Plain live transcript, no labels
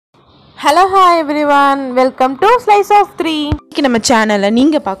Hello, hi everyone. Welcome to Slice of 3. இன்னைக்கு நம்ம சேனல்ல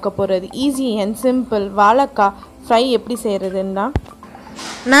நீங்க பார்க்க போறது ஈஸி and simple வாழைக்காய் ஃப்ரை எப்படி செய்யறதுன்னு தான்.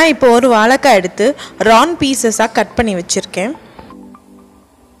 நான் இப்போ ஒரு வாழைக்காய் எடுத்து ரவுண்ட் பீசஸா கட் பண்ணி வச்சிருக்கேன்.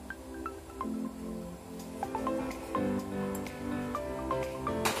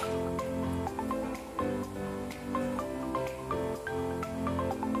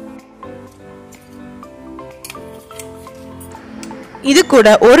 இது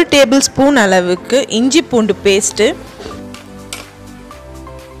கூட 1 டேபிள் ஸ்பூன் அளவுக்கு இஞ்சி பூண்டு பேஸ்ட்.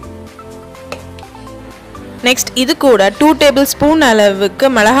 நெக்ஸ்ட் இது கூட 2 டேபிள் ஸ்பூன் அளவுக்கு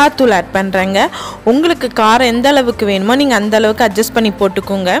மிளகாத்தூள் ஆட் பண்றேங்க. உங்களுக்கு காரம் எந்த அளவுக்கு வேணுமோ நீங்க அந்த அளவுக்கு அட்ஜஸ்ட் பண்ணி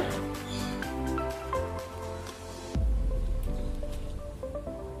போட்டுக்கோங்க.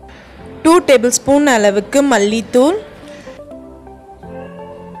 டூ டேபிள் ஸ்பூன் அளவுக்கு மல்லித்தூள்,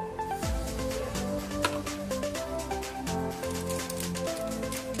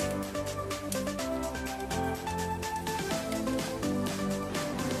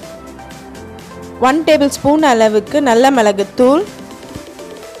 ஒன் டேபிள் ஸ்பூன் அளவுக்கு நல்ல மிளகுத்தூள்,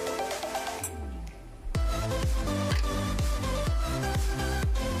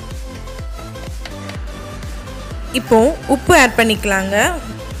 இப்போ உப்பு ஆட் பண்ணிக்கலாங்க.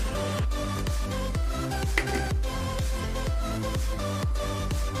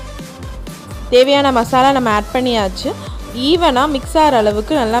 தேவையான மசாலா நம்ம ஆட் பண்ணியாச்சு. ஈவனா மிக்ஸ் ஆகிற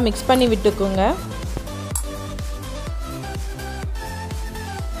அளவுக்கு நல்லா மிக்ஸ் பண்ணி விட்டுக்குங்க.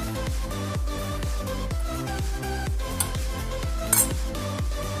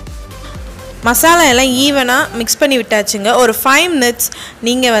 மசாலா எல்லாம் ஈவனாக மிக்ஸ் பண்ணி விட்டாச்சுங்க. ஒரு 5 மினிட்ஸ்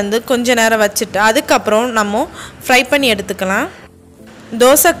நீங்கள் கொஞ்ச நேரம் வச்சுட்டு அதுக்கப்புறம் நம்ம ஃப்ரை பண்ணி எடுத்துக்கலாம்.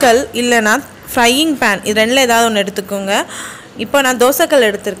 தோசைக்கல் இல்லைனா ஃப்ரையிங் பேன் இது ரெண்டில் ஏதாவது ஒன்று எடுத்துக்கோங்க. இப்போ நான் தோசைக்கல்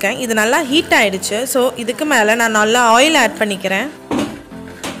எடுத்திருக்கேன். இது நல்லா ஹீட் ஆகிடுச்சு. ஸோ இதுக்கு மேலே நான் நல்லா ஆயில் ஆட் பண்ணிக்கிறேன்.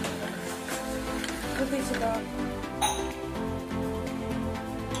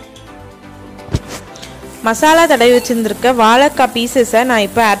 மசாலா தடவி வச்சுருந்துருக்க வாழைக்காய் பீசஸை நான்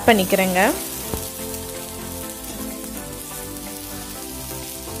இப்போ ஆட் பண்ணிக்கிறேங்க.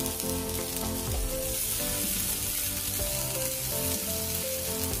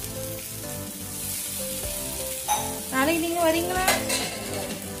 நாளைக்கு நீங்கள் வரீங்களா?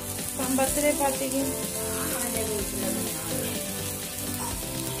 பர்த்டே பார்ட்டிக்கு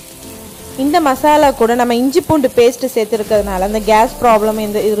இந்த மசாலா கூட நம்ம இஞ்சி பூண்டு பேஸ்ட் சேர்த்துருக்கிறதுனால அந்த கேஸ் ப்ராப்ளம்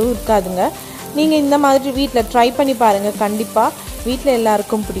எந்த இதுவும் இருக்காதுங்க. நீங்கள் இந்த மாதிரி வீட்டில் ட்ரை பண்ணி பாருங்கள். கண்டிப்பாக வீட்டில்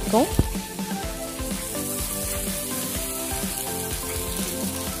எல்லாருக்கும் பிடிக்கும்.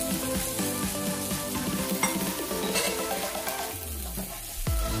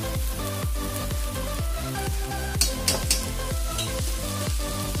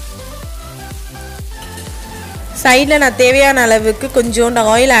 சைடில் நான் தேவையான அளவுக்கு கொஞ்சோண்டு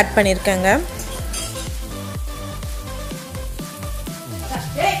ஆயில் ஆட் பண்ணியிருக்கேங்க.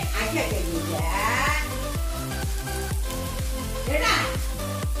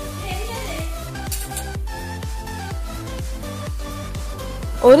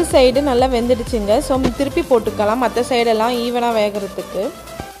 ஒரு சைடு நல்லா வெந்துடுச்சுங்க. ஸோ திருப்பி போட்டுக்கலாம் மற்ற சைடெல்லாம் ஈவனாக வேகிறதுக்கு.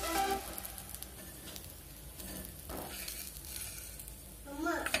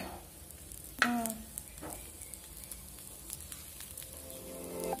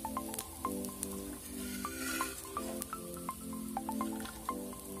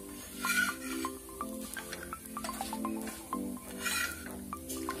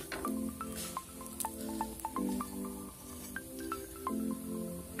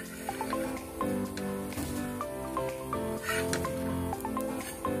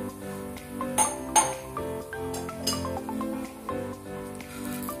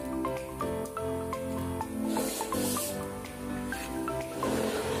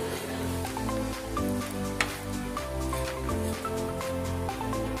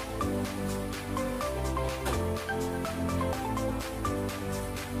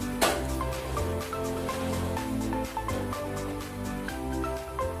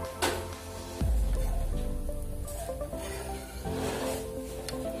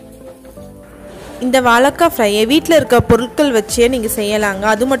 இந்த வாழைக்காய் ஃப்ரையை வீட்டில் இருக்க பொருட்கள் வச்சே நீங்கள் செய்யலாங்க.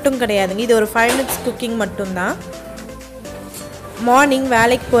 அது மட்டும் கிடையாதுங்க. இது ஒரு 5 மினிட்ஸ் குக்கிங் மட்டும்தான். மார்னிங்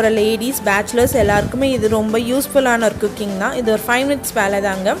வேலைக்கு போகிற லேடிஸ், பேச்சுலர்ஸ் எல்லாருக்குமே இது ரொம்ப யூஸ்ஃபுல்லான ஒரு குக்கிங் தான். இது ஒரு 5 மினிட்ஸ் வேலை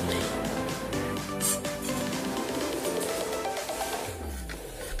தாங்க.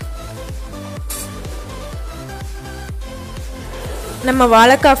 நம்ம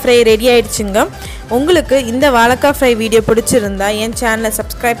வாழைக்காய் ஃப்ரை ரெடி ஆயிடுச்சுங்க. உங்களுக்கு இந்த வாழைக்காய் ஃப்ரை வீடியோ பிடிச்சிருந்தா என் சேனலை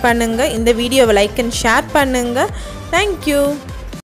சப்ஸ்கிரைப் பண்ணுங்கள். இந்த வீடியோவை லைக் அண்ட் ஷேர் பண்ணுங்கள். தேங்க்யூ.